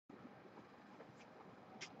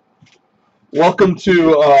Welcome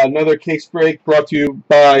to another case break brought to you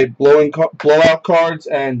by Blowout Cards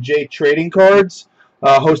and J Trading Cards,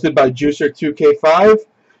 hosted by Juicer2K5.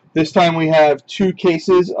 This time we have two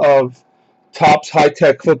cases of Topps High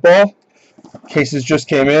Tech Football. Cases just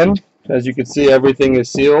came in. As you can see, everything is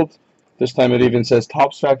sealed. This time it even says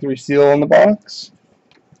Topps Factory Seal on the box.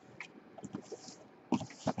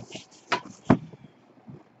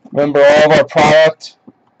 Remember, all of our product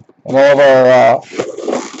and all of our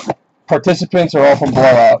participants are all from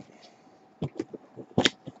Blowout.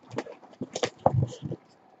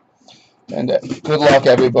 And good luck,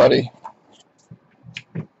 everybody.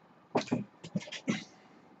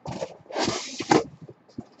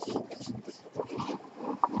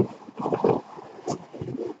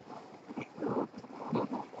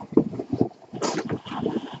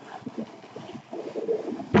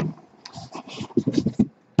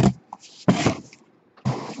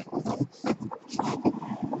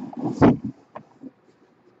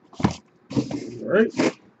 All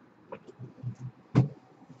right.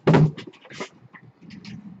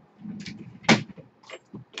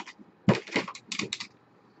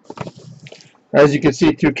 As you can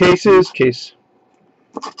see, two cases.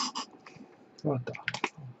 What the?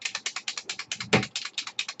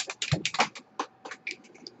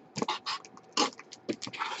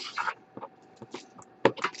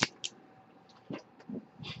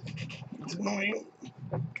 It's annoying.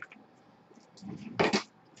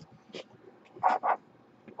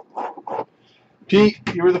 Pete,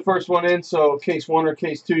 you were the first one in, so case one or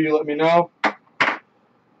case two, you let me know.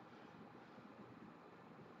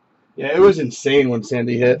 Yeah, it was insane when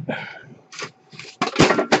Sandy hit.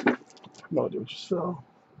 No idea what just fell.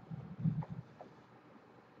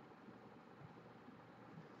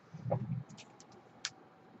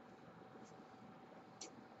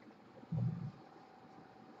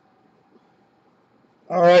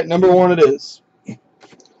 All right, number one it is.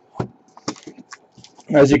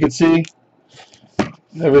 As you can see,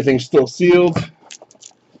 everything's still sealed.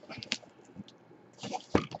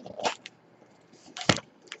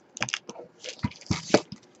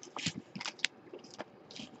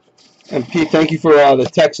 And Pete, thank you for the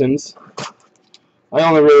Texans. I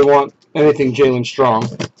only really want anything Jalen Strong,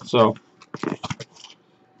 so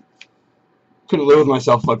couldn't live with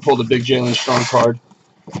myself if I pulled a big Jalen Strong card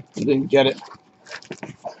and didn't get it.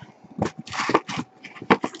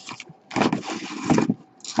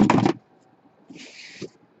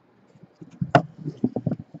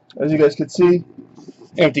 As you guys can see,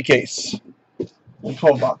 empty case and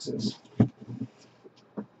 12 boxes.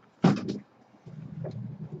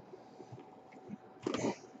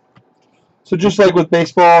 So just like with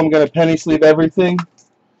baseball, I'm going to penny sleeve everything.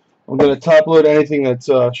 I'm going to top load anything that's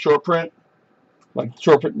short print, like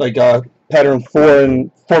pattern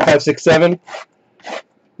 4, 5, 6, 7,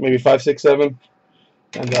 maybe 5, 6, 7,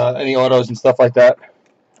 and any autos and stuff like that.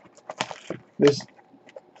 This,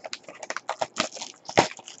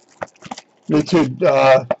 me too,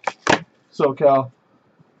 SoCal.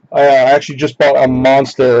 I actually just bought a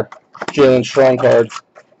monster Jalen Strong card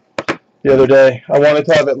the other day. I wanted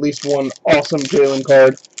to have at least one awesome Jalen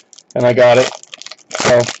card, and I got it.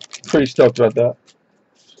 So, pretty stoked about that.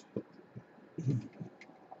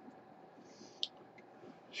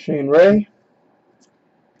 Shane Ray.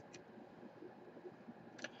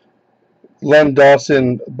 Len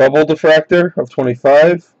Dawson Bubble Diffractor of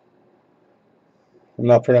 25. I'm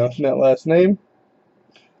not pronouncing that last name.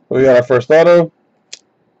 But we got our first auto.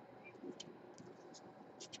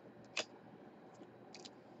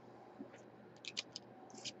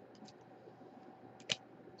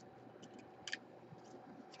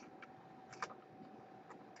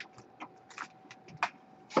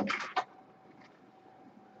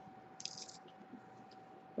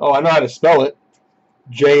 Oh, I know how to spell it.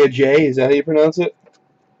 J, is that how you pronounce it?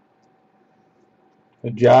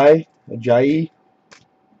 Ajayi?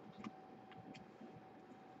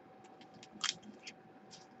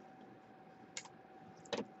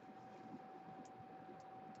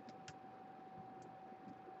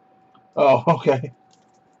 Oh, okay.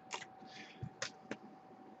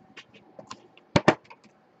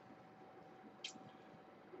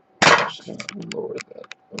 Just gonna lower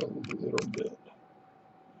that a little bit.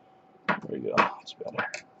 There we go. That's better.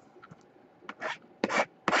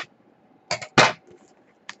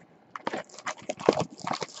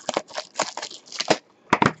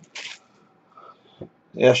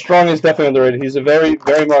 Yeah, Strong is definitely underrated. He's a very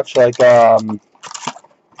much like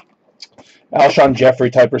Alshon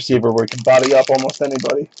Jeffrey type receiver where he can body up almost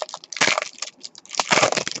anybody.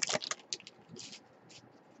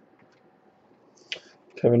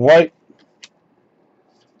 Kevin White.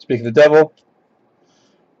 Speak of the devil.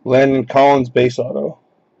 Landon Collins base auto.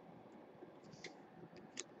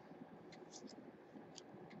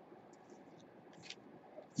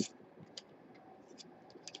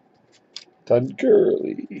 Todd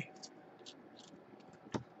Gurley.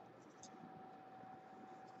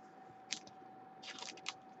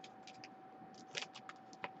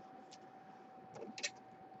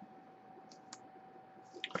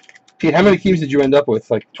 Pete, how many teams did you end up with?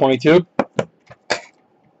 Like 22?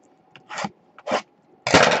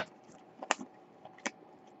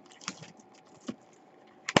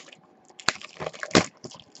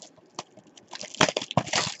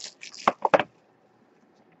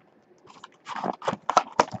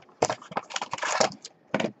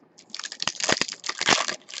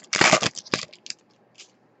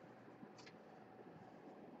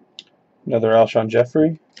 Another Alshon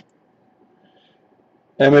Jeffrey.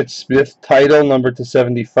 Emmitt Smith title number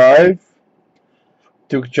 /75.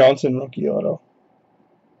 Duke Johnson rookie auto.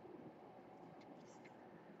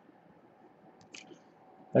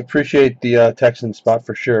 I appreciate the Texan spot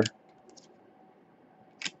for sure.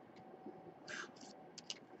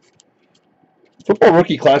 Football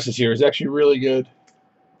rookie class this year is actually really good.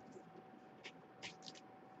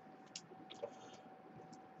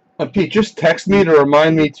 And Pete, just text me to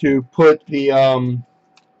remind me to put the other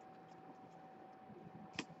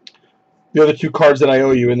 2 cards that I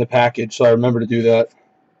owe you in the package, so I remember to do that.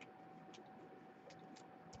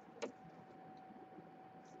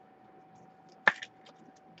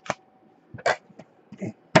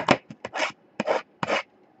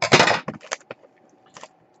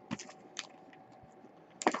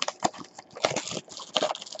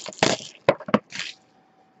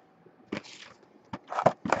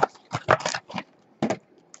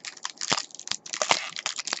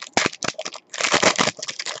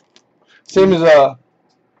 Same as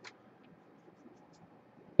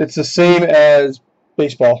it's the same as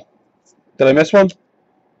baseball. Did I miss one?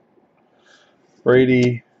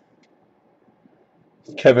 Brady,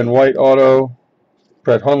 Kevin White auto,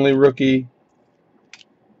 Brett Hundley rookie.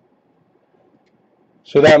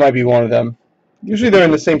 So that might be one of them. Usually they're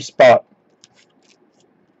in the same spot.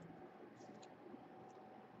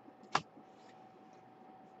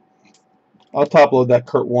 I'll top load that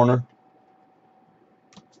Kurt Warner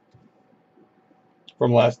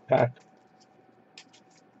from last pack.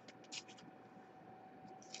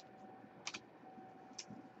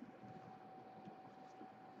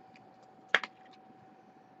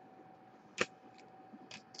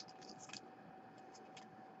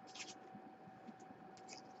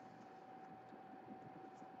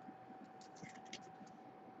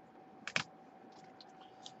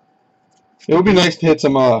 It would be nice to hit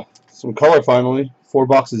some color finally. 4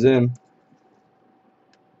 boxes in.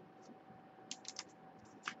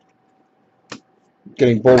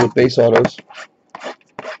 Getting bored with base autos.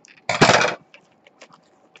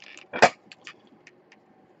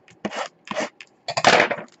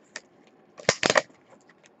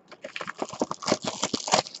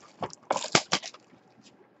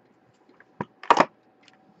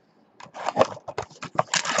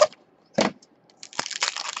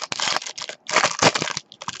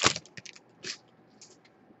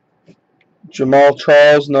 Jamal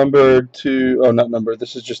Charles, number 2. Oh, not number.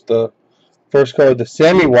 This is just the first card. The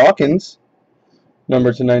Sammy Watkins,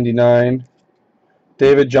 number /99.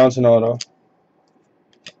 David Johnson auto.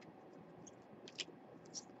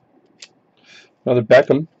 Another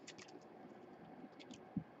Beckham.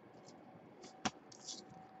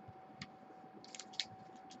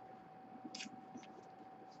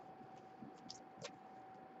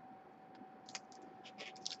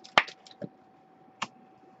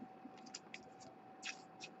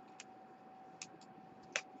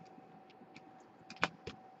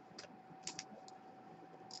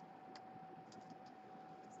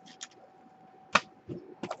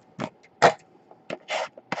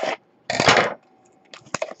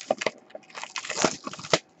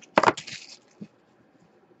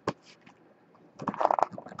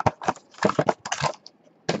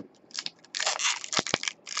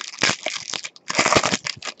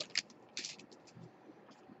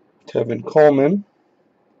 Tevin Coleman.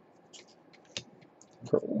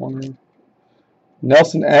 Kurt Warner.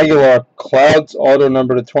 Nelson Aguilar, Clouds auto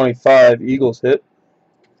number /25. Eagles hit.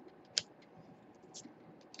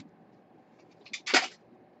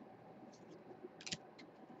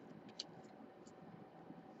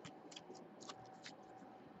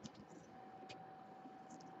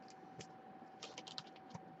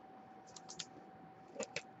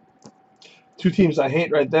 Two teams I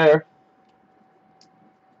hate right there.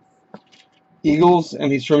 Eagles,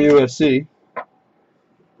 and he's from USC.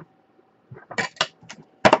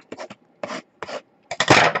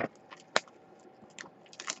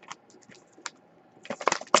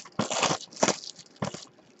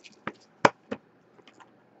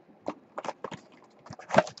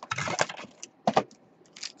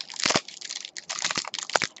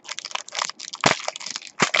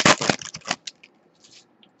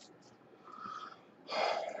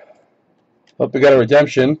 But we got a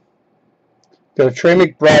redemption. Got a Trey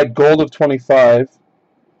McBride gold of 25.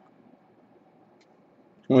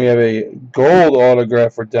 We have a gold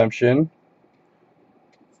autograph redemption.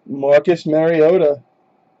 Marcus Mariota.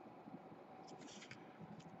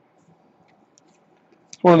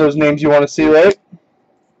 It's one of those names you want to see, right?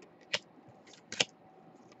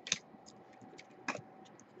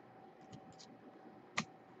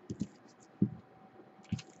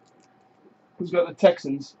 Who's got the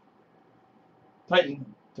Texans?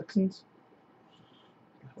 Texans?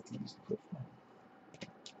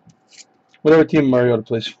 Whatever team Mariota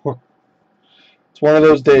plays for. It's one of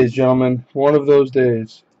those days, gentlemen. One of those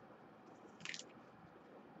days.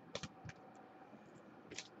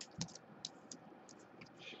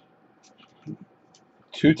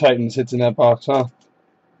 Two Titans hits in that box, huh?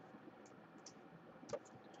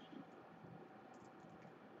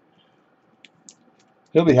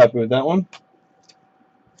 He'll be happy with that one.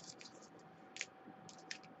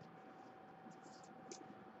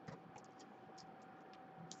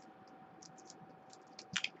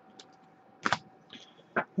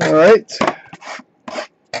 All right.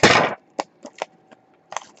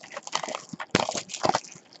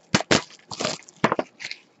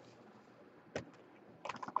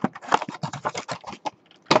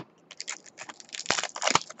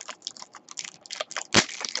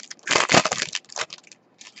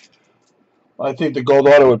 I think the gold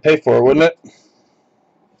auto would pay for it, wouldn't it?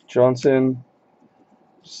 Johnson,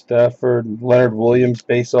 Stafford, Leonard Williams,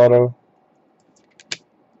 base auto.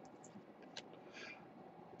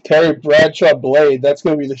 Terry Bradshaw Blade. That's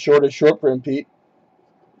going to be the shortest short print, Pete.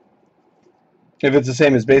 If it's the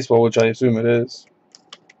same as baseball, which I assume it is.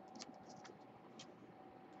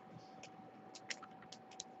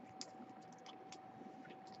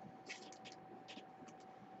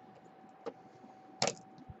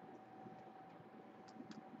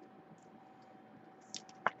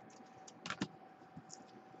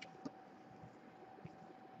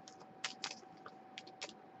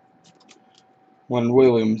 Leonard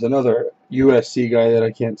Williams, another USC guy that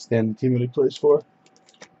I can't stand the team that he plays for.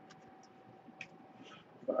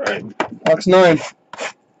 All right, box 9.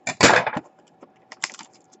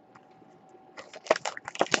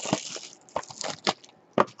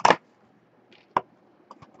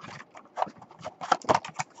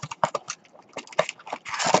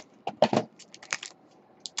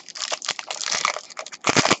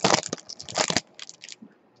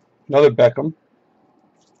 Another Beckham.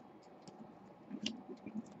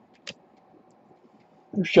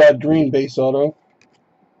 Rashad Green, base auto.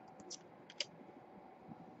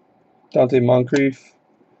 Dante Moncrief,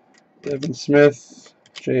 Devin Smith,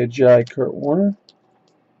 Jay Ajayi, Kurt Warner.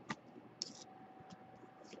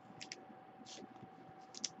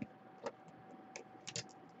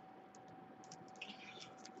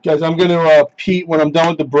 Guys, I'm going to, Pete, when I'm done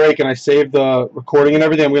with the break and I save the recording and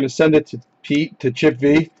everything, I'm going to send it to Pete, to Chip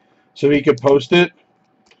V, so he could post it.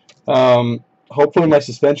 Hopefully my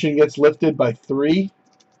suspension gets lifted by 3.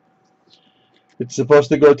 It's supposed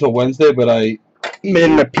to go till Wednesday, but I made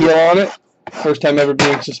an appeal on it. First time ever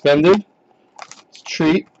being suspended. It's a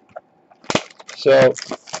treat. So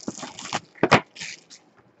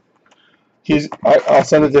I'll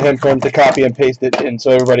send it to him for him to copy and paste it in so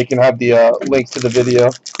everybody can have the links to the video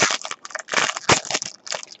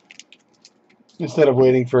instead of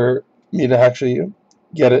waiting for me to actually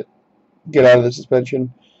get out of the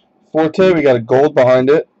suspension. Forte, we got a gold behind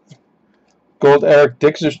it. Gold Eric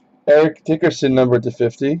Dickerson numbered to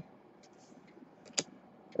 50.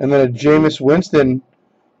 And then a Jameis Winston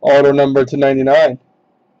auto number to 99.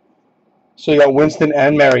 So you got Winston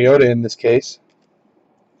and Mariota in this case.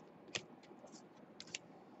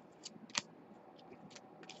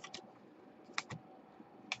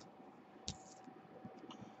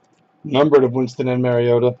 Numbered of Winston and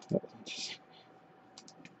Mariota.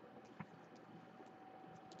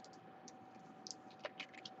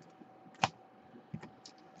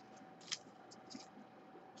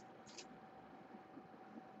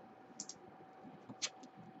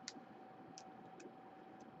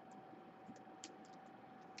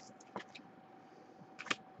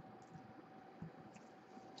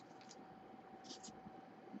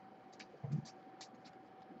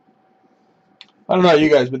 I don't know about you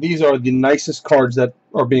guys, but these are the nicest cards that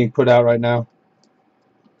are being put out right now.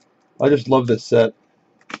 I just love this set.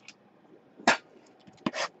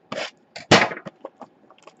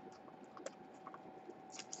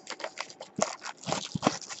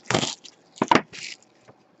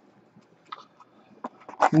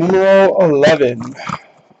 Numero 11.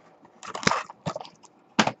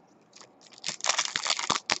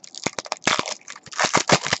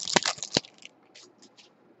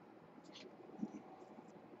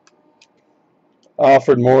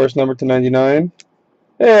 Alfred Morris, number /99.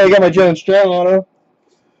 Hey, I got my Jalen Strong auto.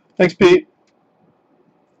 Thanks, Pete.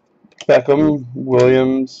 Beckham,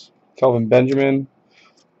 Williams, Kelvin Benjamin.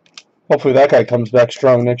 Hopefully that guy comes back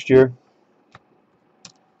strong next year.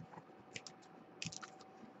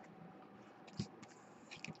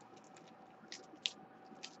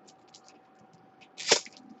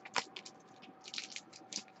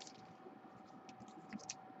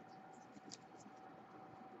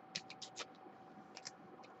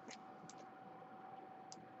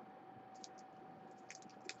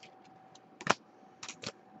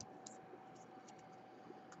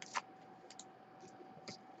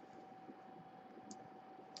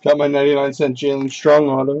 Got my 99-cent Jalen Strong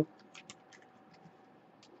auto.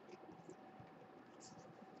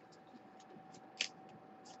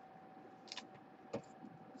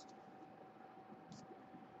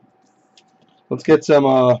 Let's get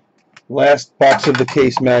some last box of the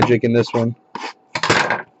case magic in this one.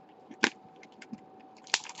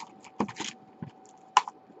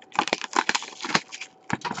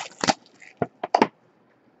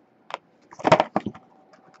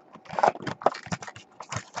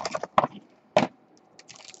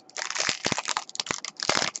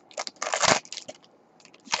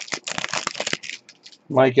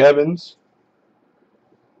 Mike Evans.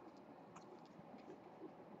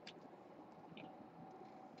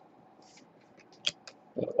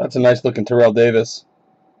 That's a nice looking Terrell Davis.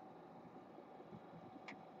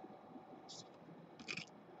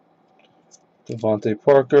 Devontae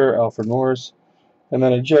Parker, Alfred Morris, and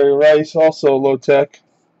then a Jerry Rice, also low tech.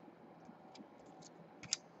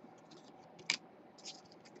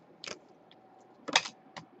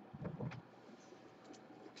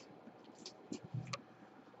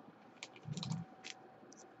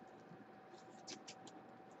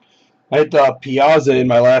 I had Piazza in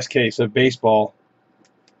my last case of baseball.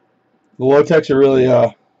 The low techs are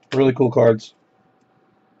really cool cards.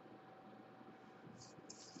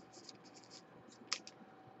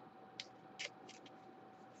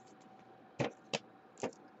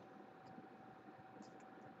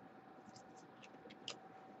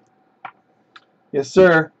 Yes,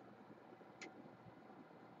 sir.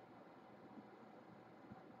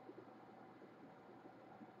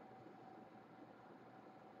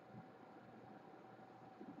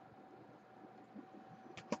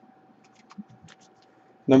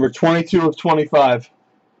 Number 22 of 25.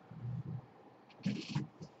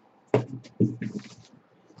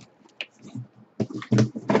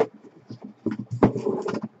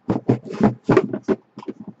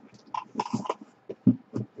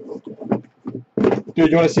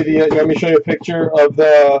 Dude, you want to see the? You want me to show you a picture of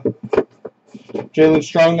the Jalen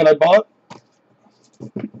Strong that I bought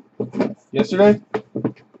yesterday?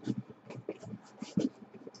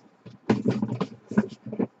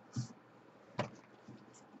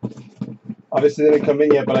 Obviously, they didn't come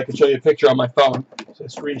in yet, but I can show you a picture on my phone. So I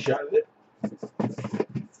screenshotted it.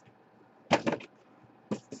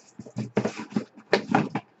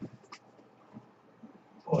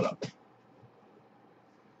 Pull it up.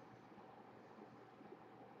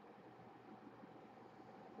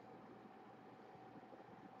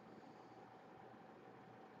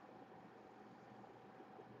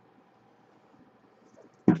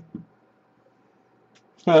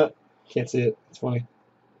 Can't see it. It's funny.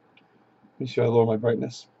 Let me see if I lower my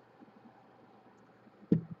brightness.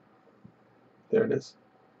 There it is.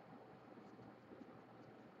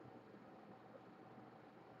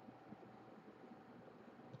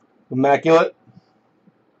 Immaculate.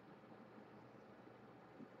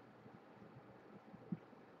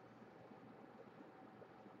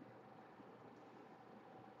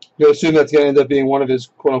 You assume that's going to end up being one of his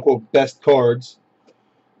quote-unquote best cards.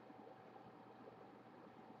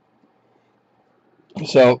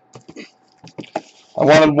 So, I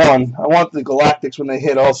wanted one. I want the Galactics when they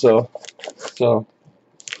hit also. So,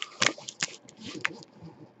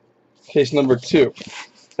 case number 2.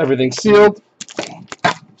 Everything sealed.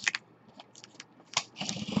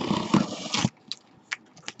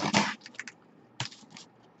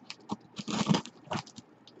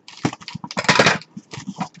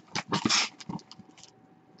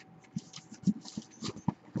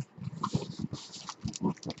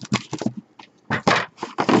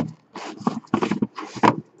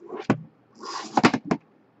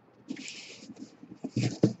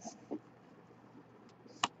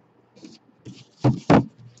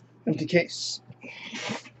 Empty case.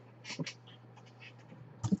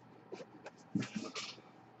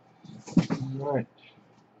 All right.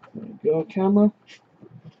 There you go, camera.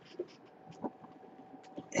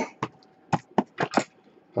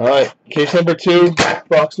 All right. Case number 2,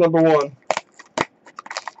 box number 1.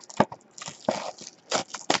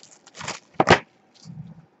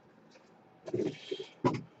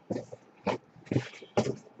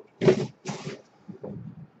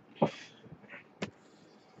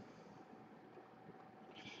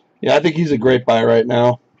 Yeah, I think he's a great buy right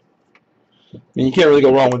now. I mean, you can't really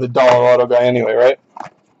go wrong with a dollar auto guy anyway, right?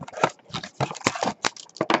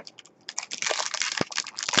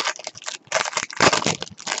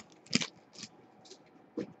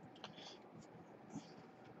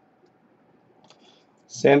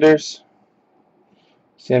 Sanders,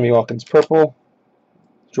 Sammy Watkins purple,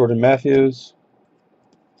 Jordan Matthews.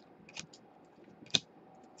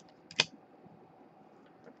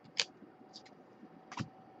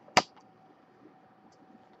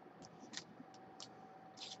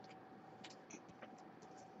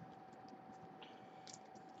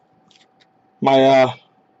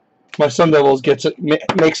 My Sun Devils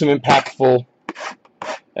makes some impactful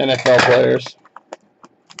NFL players.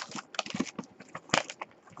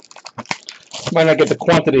 Might not get the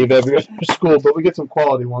quantity of every other school, but we get some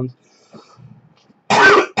quality ones.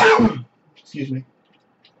 Excuse me.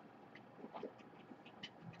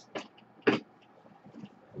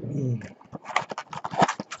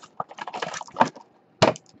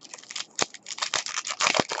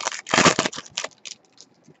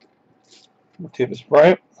 Latavius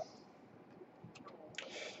Bryant.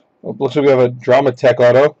 Oh, looks like we have a Drama Tech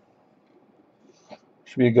auto.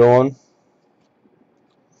 Should be a good one.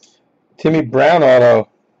 Timmy Brown auto.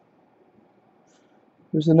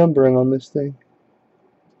 Where's the numbering on this thing?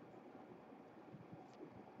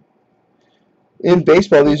 In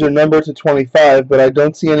baseball, these are numbered to 25, but I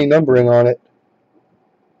don't see any numbering on it.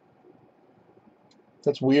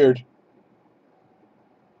 That's weird.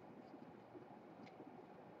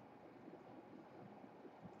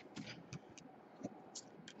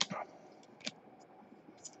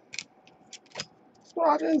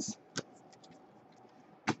 Rogers.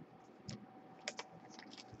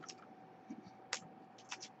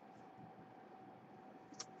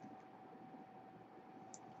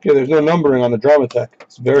 Yeah, there's no numbering on the Drama Tech.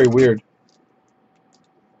 It's very weird.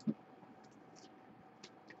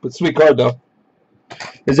 But sweet card, though.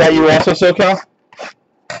 Is that you also, SoCal?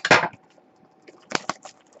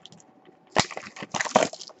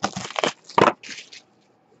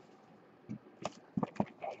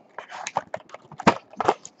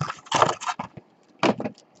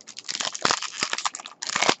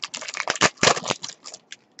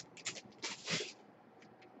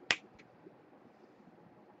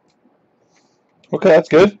 Okay, that's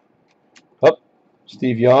good. Up.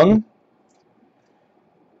 Steve Young.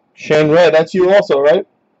 Shane Ray, that's you also, right?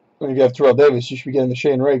 If you have Terrell Davis, you should be getting the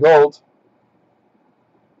Shane Ray gold.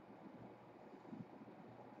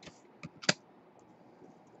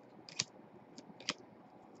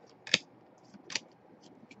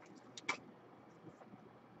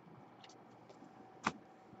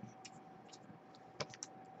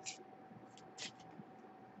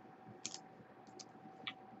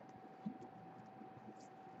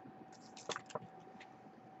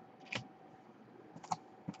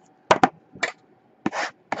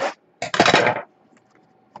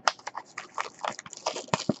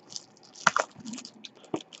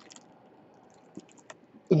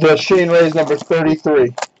 The Shane Ray is number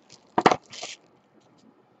 33.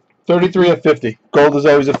 33 of 50. Gold is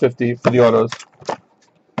always a 50 for the autos.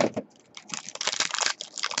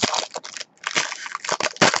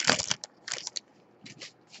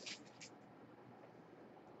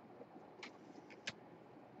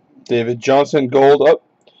 David Johnson, gold up.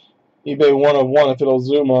 eBay 1 of 1 if it'll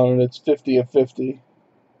zoom on it. It's 50 of 50.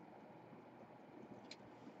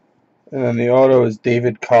 And then the auto is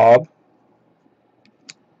David Cobb.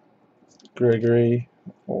 Gregory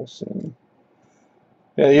Olson.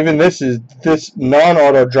 Yeah, even this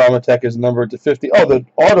non-auto Drama Tech is numbered to 50. Oh, the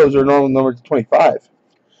autos are normally numbered to 25.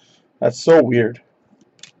 That's so weird.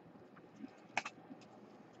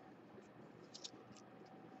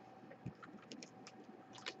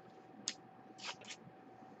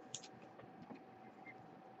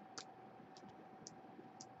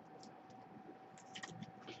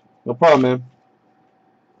 No problem, man.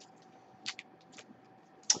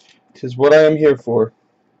 'Tis what I am here for.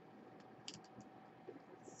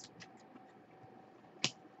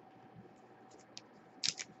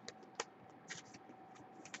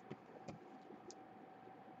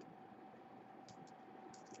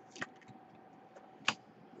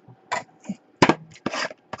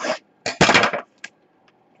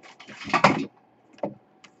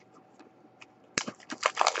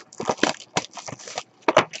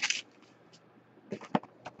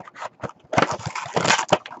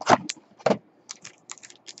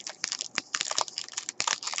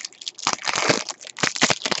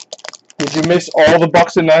 Did you miss all the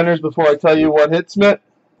Bucks and Niners before I tell you what hits, Smith?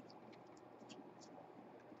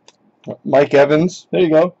 Mike Evans. There you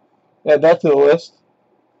go. Add that to the list.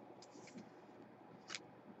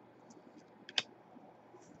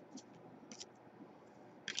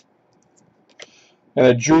 And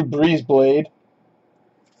a Drew Brees blade.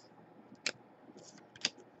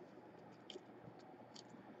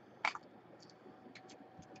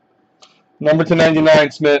 Number to 99,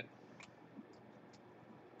 Smith.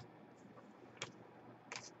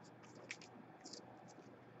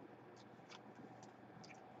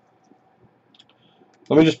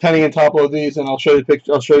 Let me just penny and top load these, and I'll show you the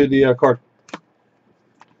picture. I'll show you the card.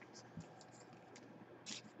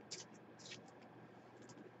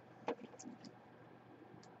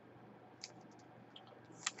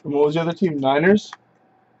 And what was the other team? Niners.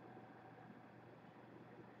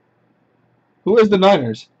 Who is the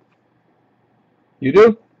Niners? You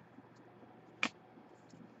do?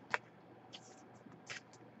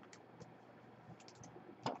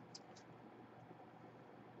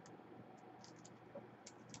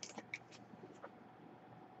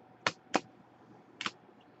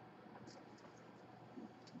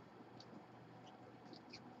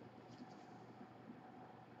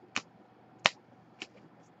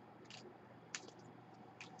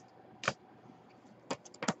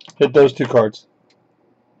 Hit those two cards.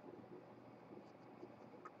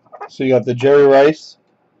 So you got the Jerry Rice.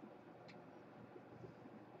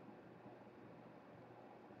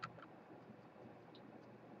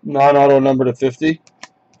 Non-auto number to 50.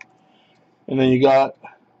 And then you got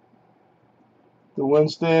the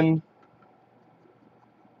Winston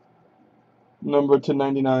number to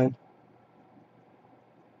 99.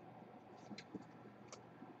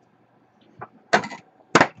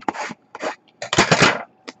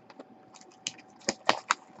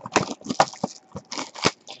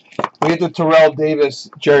 We hit the Terrell Davis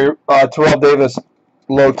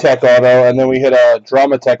low tech auto, and then we hit a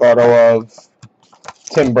Drama Tech auto of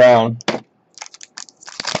Tim Brown.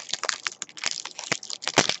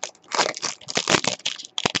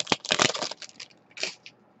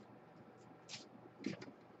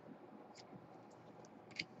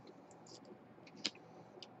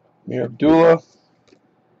 Amir Abdullah.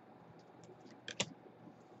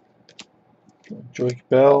 Joique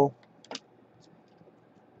Bell.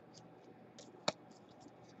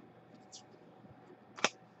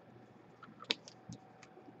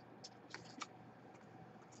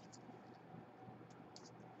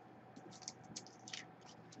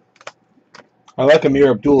 I like Amir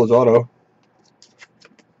Abdullah's auto.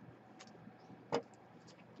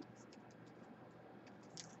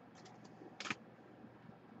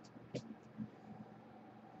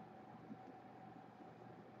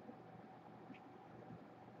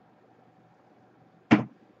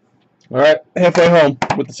 All right, halfway home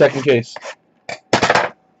with the second case.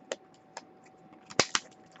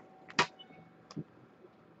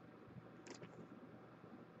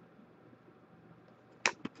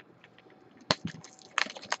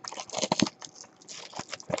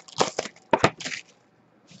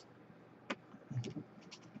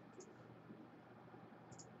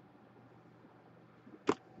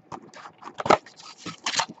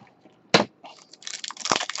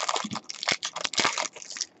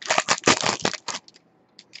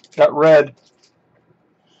 Got red.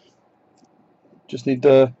 Just need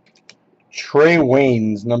the Trey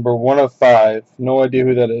Waynes, number 1 of 5. No idea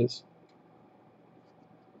who that is.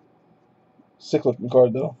 Sick looking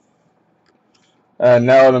card though. And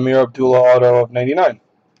now an Amir Abdullah auto of 99.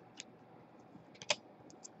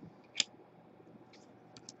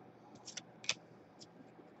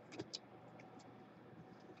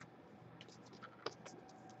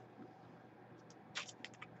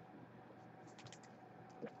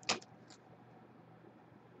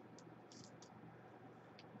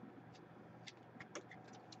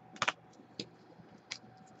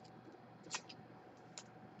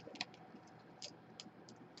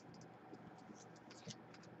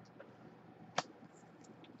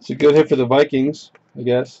 It's a good hit for the Vikings, I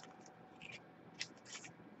guess.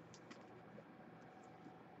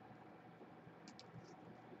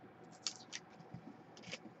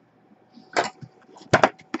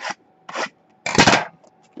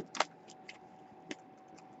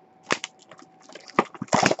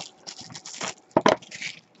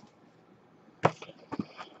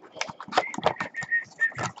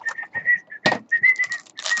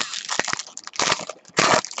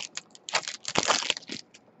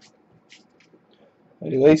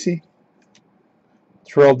 Eddie Lacy.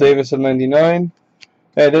 Terrell Davis of 99.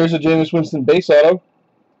 Hey, there's a Jameis Winston base auto.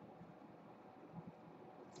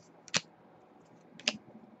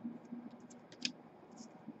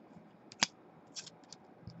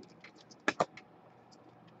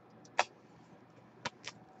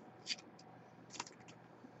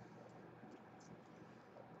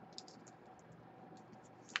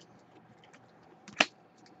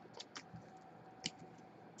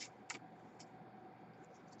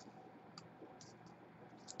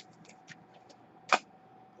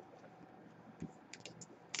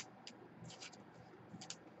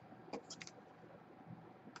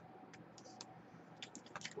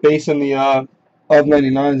 base in the of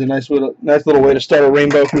 99 is a nice little way to start a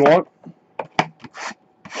rainbow if you want.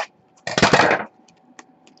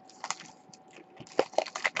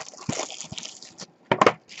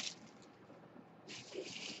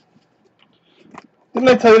 Didn't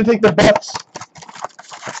I tell you to take the butts?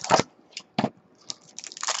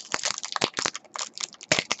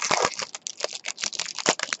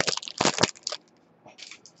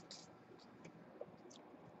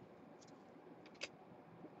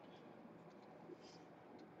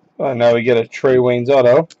 Now we get a Trey Waynes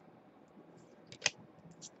auto.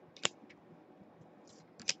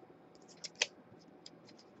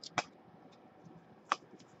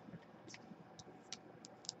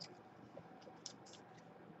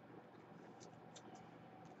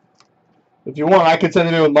 If you want, I could send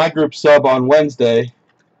it in with my group sub on Wednesday.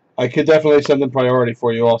 I could definitely send them priority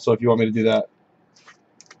for you also if you want me to do that.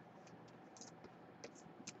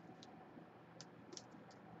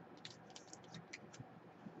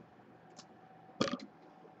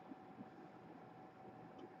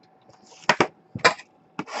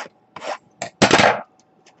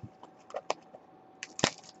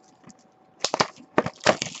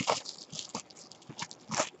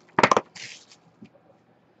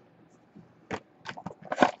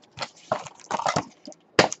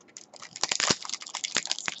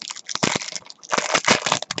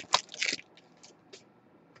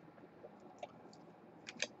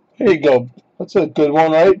 Here you go. That's a good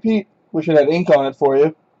one, right, Pete? Wish it had ink on it for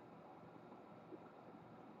you.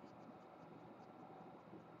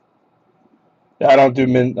 Yeah, I don't do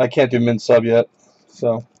min. I can't do min sub yet,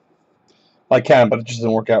 so I can, but it just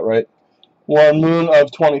doesn't work out right. One Moon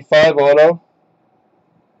of 25 auto.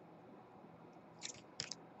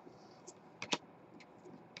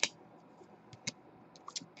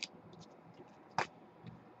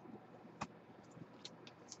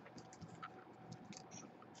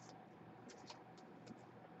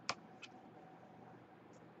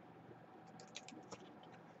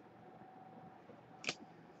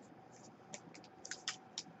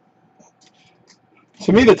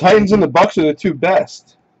 To me, the Titans and the Bucks are the two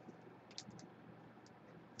best.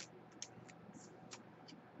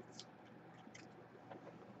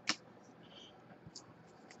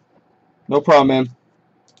 No problem, man.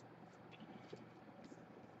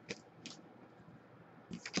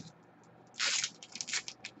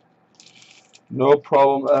 No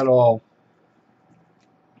problem at all.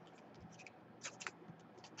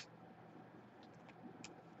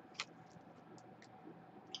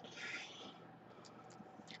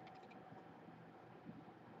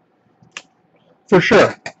 For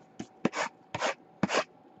sure.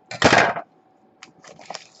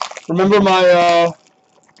 Remember my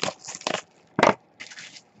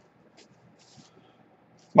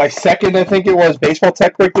second, I think it was, baseball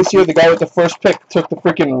tech break this year? The guy with the first pick took the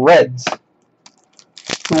freaking Reds,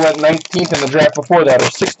 who went 19th in the draft before that, or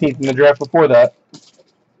 16th in the draft before that.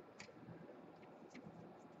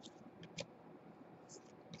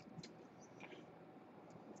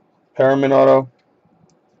 Perriman auto.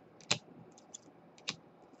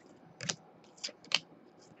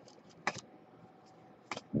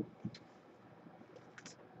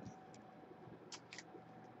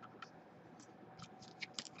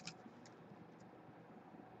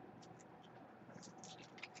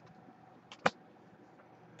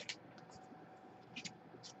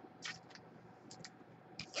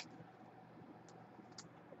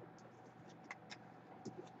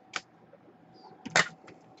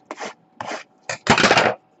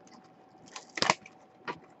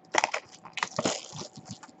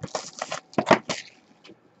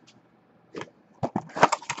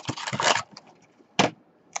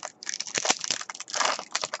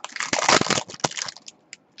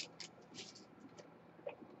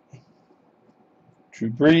 Drew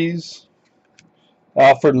Brees.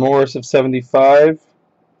 Alfred Morris of 75.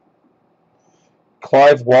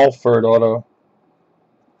 Clive Walford auto.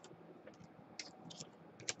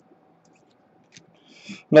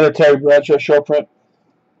 Another Terry Bradshaw short print.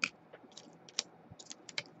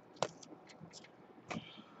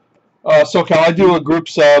 SoCal, I do a group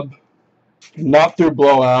sub, not through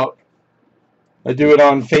Blowout. I do it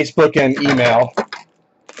on Facebook and email.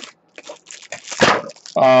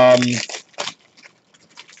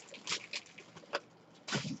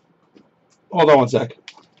 Hold on one sec.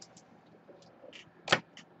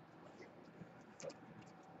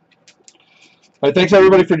 All right, thanks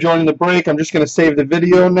everybody for joining the break. I'm just going to save the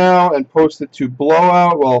video now and post it to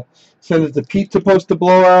Blowout. Well, send it to Pete to post to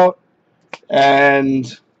Blowout.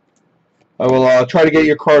 And I will try to get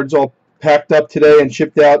your cards all packed up today and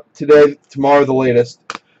shipped out today, tomorrow the latest.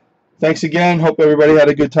 Thanks again. Hope everybody had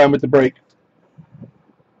a good time with the break.